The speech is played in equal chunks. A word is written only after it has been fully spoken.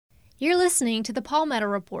You're listening to the Palmetto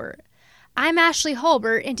Report. I'm Ashley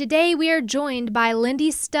Hulbert, and today we are joined by Lindy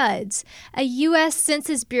Studs, a U.S.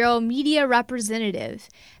 Census Bureau media representative.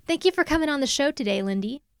 Thank you for coming on the show today,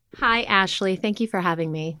 Lindy. Hi, Ashley. Thank you for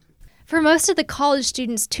having me. For most of the college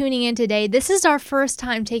students tuning in today, this is our first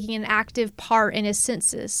time taking an active part in a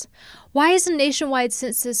census. Why is a nationwide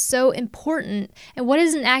census so important, and what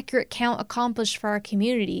does an accurate count accomplish for our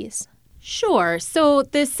communities? Sure. So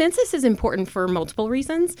the census is important for multiple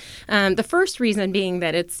reasons. The first reason being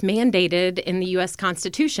that it's mandated in the U.S.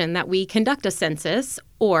 Constitution that we conduct a census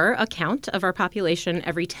or a count of our population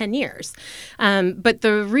every 10 years. But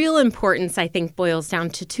the real importance, I think, boils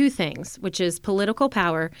down to two things, which is political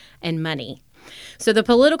power and money. So the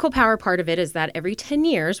political power part of it is that every 10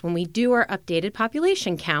 years, when we do our updated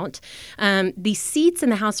population count, the seats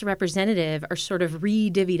in the House of Representatives are sort of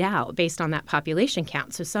re-divvied out based on that population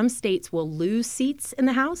count. So some states will lose seats in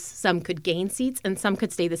the House, some could gain seats, and some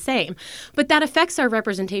could stay the same. But that affects our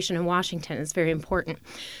representation in Washington. It's very important.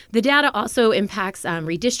 The data also impacts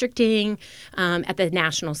redistricting at the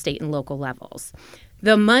national, state, and local levels.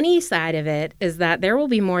 The money side of it is that there will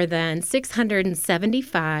be more than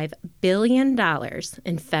 $675 billion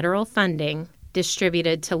in federal funding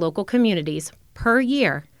distributed to local communities per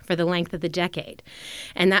year for the length of the decade.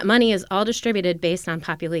 And that money is all distributed based on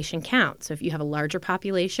population count. So if you have a larger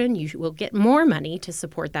population, you will get more money to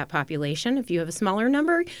support that population. If you have a smaller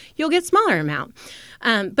number, you'll get smaller amount.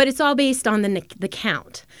 But it's all based on the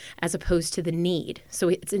count as opposed to the need. So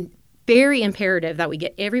it's very imperative that we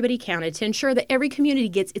get everybody counted to ensure that every community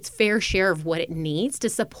gets its fair share of what it needs to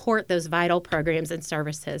support those vital programs and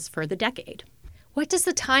services for the decade. What does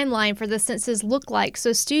the timeline for the census look like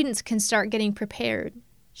so students can start getting prepared?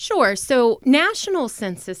 Sure. So National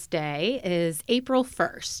Census Day is April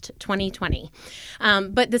 1st, 2020.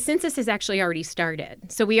 But the census has actually already started.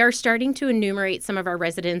 So we are starting to enumerate some of our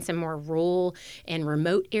residents in more rural and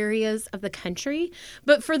remote areas of the country.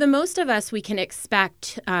 But for the most of us, we can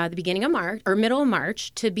expect the beginning of March or middle of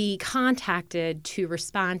March to be contacted to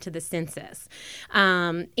respond to the census.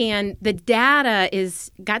 And the data is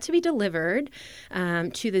got to be delivered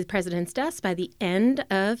to the president's desk by the end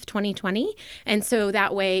of 2020. And so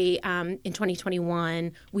that way, in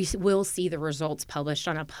 2021, we will see the results published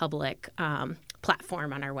on a public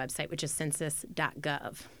platform on our website, which is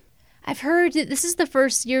census.gov. I've heard that this is the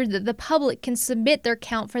first year that the public can submit their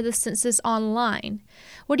count for the census online.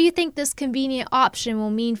 What do you think this convenient option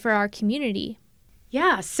will mean for our community?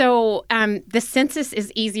 Yeah, so the census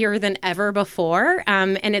is easier than ever before,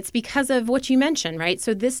 and it's because of what you mentioned, right?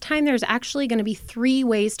 So this time there's actually going to be 3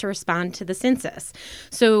 ways to respond to the census.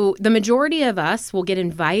 So the majority of us will get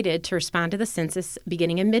invited to respond to the census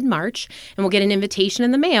beginning in mid-March, and we'll get an invitation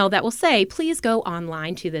in the mail that will say, please go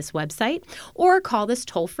online to this website or call this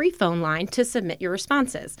toll-free phone line to submit your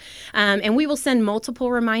responses. And we will send multiple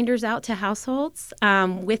reminders out to households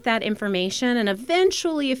with that information, and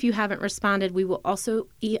eventually, if you haven't responded, we will also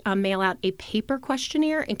mail out a paper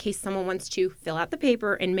questionnaire in case someone wants to fill out the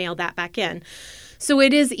paper and mail that back in. So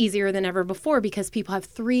it is easier than ever before because people have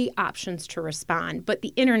 3 options to respond, but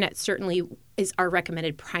the internet certainly is our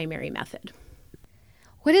recommended primary method.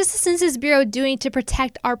 What is the Census Bureau doing to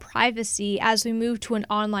protect our privacy as we move to an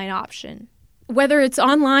online option? Whether it's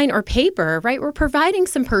online or paper, right, we're providing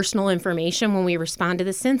some personal information when we respond to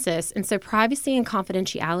the census. And so privacy and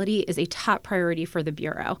confidentiality is a top priority for the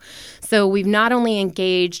Bureau. So we've not only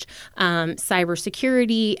engaged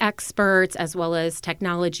cybersecurity experts as well as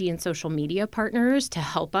technology and social media partners to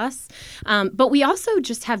help us, but we also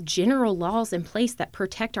just have general laws in place that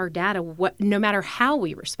protect our data no matter how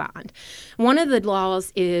we respond. One of the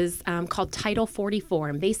laws is called Title 44.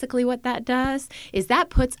 And basically what that does is that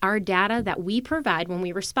puts our data that we provide when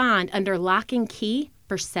we respond under lock and key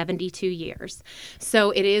for 72 years.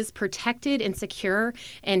 So it is protected and secure,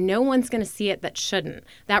 and no one's going to see it that shouldn't.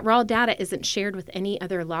 That raw data isn't shared with any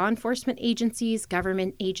other law enforcement agencies,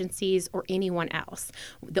 government agencies, or anyone else.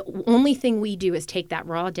 The only thing we do is take that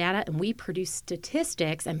raw data and we produce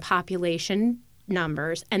statistics and population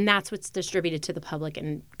numbers, and that's what's distributed to the public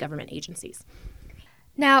and government agencies.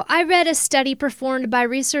 Now, I read a study performed by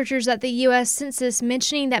researchers at the U.S. Census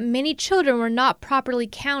mentioning that many children were not properly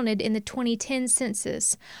counted in the 2010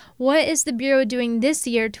 census. What is the Bureau doing this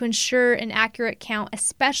year to ensure an accurate count,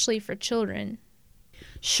 especially for children?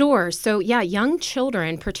 Sure. So, yeah, young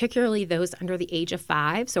children, particularly those under the age of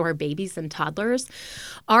 5, so our babies and toddlers,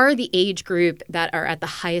 are the age group that are at the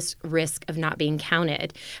highest risk of not being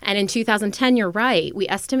counted. And in 2010, you're right, we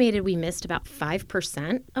estimated we missed about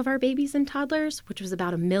 5% of our babies and toddlers, which was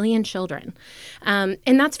about 1 million children. And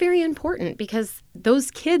that's very important because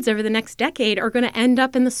those kids over the next decade are going to end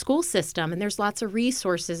up in the school system, and there's lots of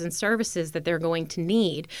resources and services that they're going to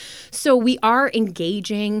need. So we are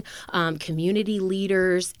engaging community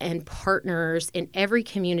leaders and partners in every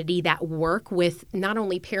community that work with not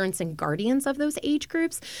only parents and guardians of those age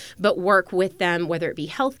groups, but work with them, whether it be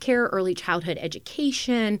healthcare, early childhood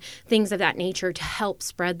education, things of that nature, to help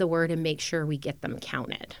spread the word and make sure we get them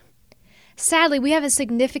counted. Sadly, we have a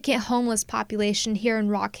significant homeless population here in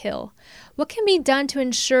Rock Hill. What can be done to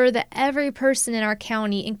ensure that every person in our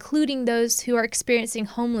county, including those who are experiencing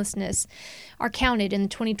homelessness, are counted in the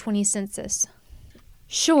 2020 census?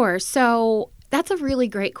 Sure. So that's a really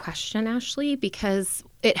great question, Ashley, because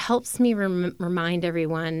it helps me remind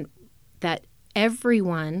everyone that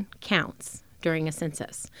everyone counts during a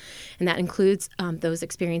census, and that includes those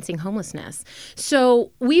experiencing homelessness.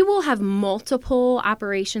 So we will have multiple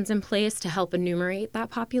operations in place to help enumerate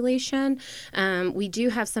that population. We do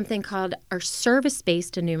have something called our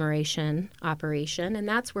service-based enumeration operation, and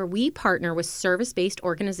that's where we partner with service-based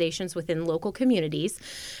organizations within local communities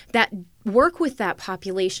that work with that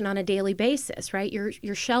population on a daily basis, right? Your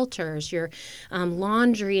shelters, your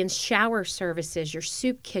laundry and shower services, your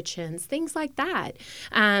soup kitchens, things like that,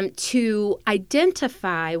 to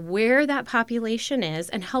identify where that population is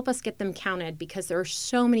and help us get them counted, because there are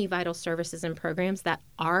so many vital services and programs that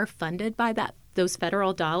are funded by those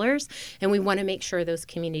federal dollars, and we want to make sure those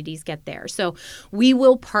communities get there. So we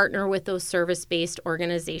will partner with those service-based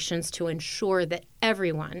organizations to ensure that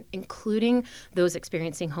everyone, including those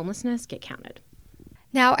experiencing homelessness, get counted.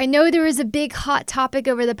 Now, I know there was a big hot topic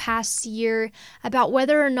over the past year about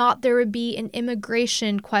whether or not there would be an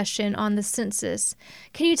immigration question on the census.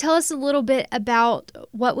 Can you tell us a little bit about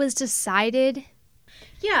what was decided?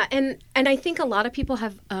 Yeah, and I think a lot of people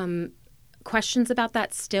have questions about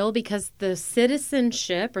that still, because the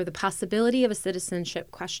citizenship or the possibility of a citizenship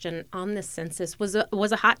question on the census was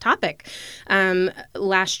a hot topic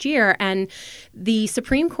last year. And the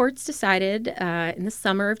Supreme Court's decided in the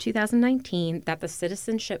summer of 2019 that the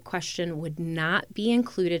citizenship question would not be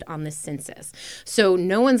included on the census. So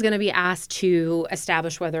no one's going to be asked to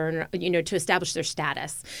establish whether or not, to establish their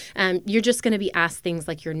status. You're just going to be asked things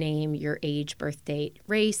like your name, your age, birth date,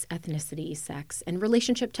 race, ethnicity, sex, and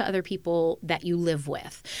relationship to other people that you live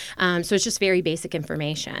with. So it's just very basic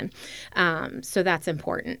information. So that's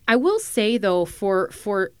important. I will say, though,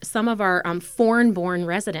 for some of our foreign-born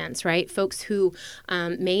residents, right, folks who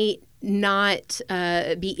may not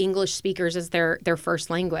be English speakers as their first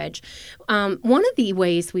language, one of the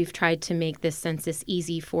ways we've tried to make this census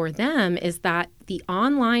easy for them is that the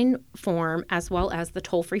online form, as well as the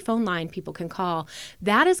toll-free phone line people can call,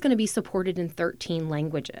 that is going to be supported in 13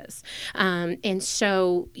 languages. And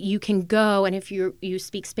so you can go, and if you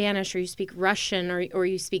speak Spanish or you speak Russian or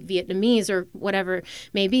you speak Vietnamese or whatever it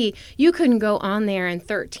may be, you can go on there, and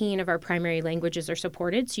 13 of our primary languages are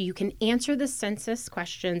supported. So you can answer the census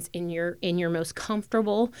questions in your most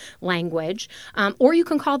comfortable language, or you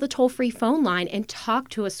can call the toll-free phone line and talk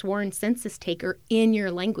to a sworn census taker in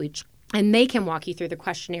your language, and they can walk you through the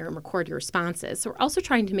questionnaire and record your responses. So we're also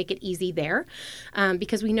trying to make it easy there,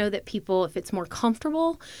 because we know that people, if it's more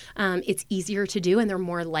comfortable, it's easier to do, and they're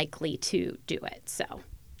more likely to do it. So.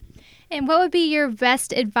 And what would be your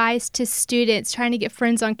best advice to students trying to get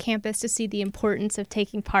friends on campus to see the importance of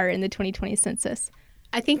taking part in the 2020 census?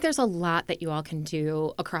 I think there's a lot that you all can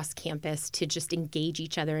do across campus to just engage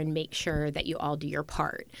each other and make sure that you all do your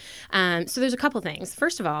part. So there's a couple things.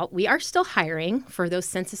 First of all, we are still hiring for those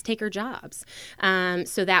census taker jobs.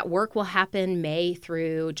 So that work will happen May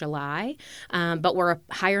through July, but we're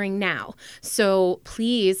hiring now. So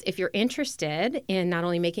please, if you're interested in not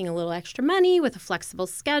only making a little extra money with a flexible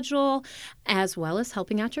schedule, as well as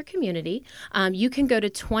helping out your community, you can go to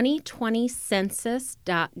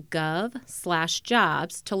 2020census.gov/jobs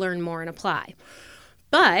to learn more and apply.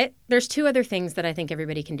 But there's two other things that I think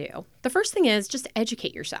everybody can do. The first thing is just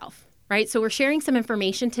educate yourself, right? So we're sharing some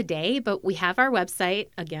information today, but we have our website,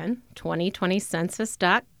 again,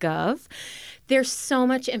 2020census.gov. There's so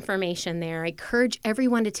much information there. I encourage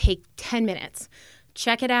everyone to take 10 minutes.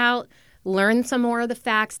 Check it out. Learn some more of the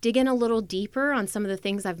facts, dig in a little deeper on some of the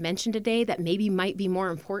things I've mentioned today that maybe might be more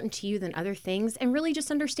important to you than other things, and really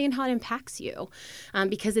just understand how it impacts you,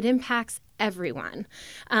 because it impacts everyone.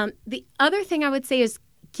 The other thing I would say is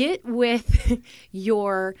get with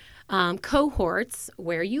your cohorts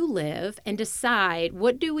where you live and decide,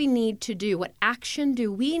 what do we need to do? What action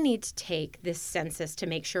do we need to take this census to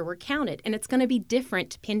make sure we're counted? And it's going to be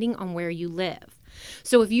different depending on where you live.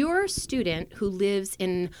 So if you're a student who lives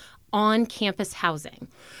in on-campus housing,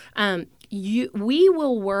 we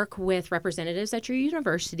will work with representatives at your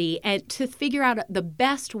university and to figure out the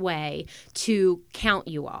best way to count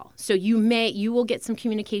you all. So you will get some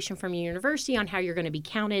communication from your university on how you're going to be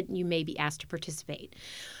counted. You may be asked to participate.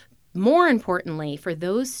 More importantly, for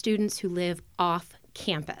those students who live off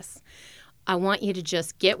campus, I want you to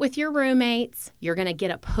just get with your roommates. You're going to get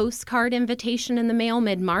a postcard invitation in the mail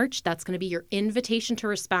mid-March. That's going to be your invitation to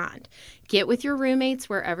respond. Get with your roommates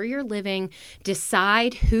wherever you're living.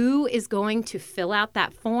 Decide who is going to fill out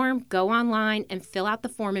that form. Go online and fill out the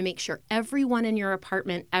form and make sure everyone in your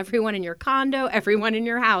apartment, everyone in your condo, everyone in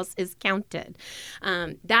your house is counted.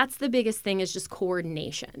 That's the biggest thing, is just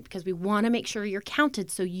coordination, because we want to make sure you're counted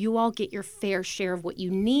so you all get your fair share of what you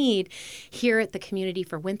need here at the Community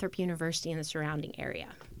for Winthrop University and the surrounding area.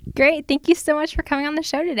 Great. Thank you so much for coming on the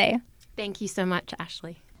show today. Thank you so much,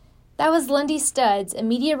 Ashley. That was Lindy Studs, a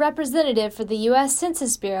media representative for the U.S.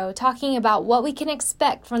 Census Bureau, talking about what we can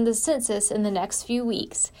expect from the census in the next few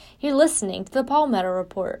weeks. You're listening to the Palmetto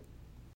Report.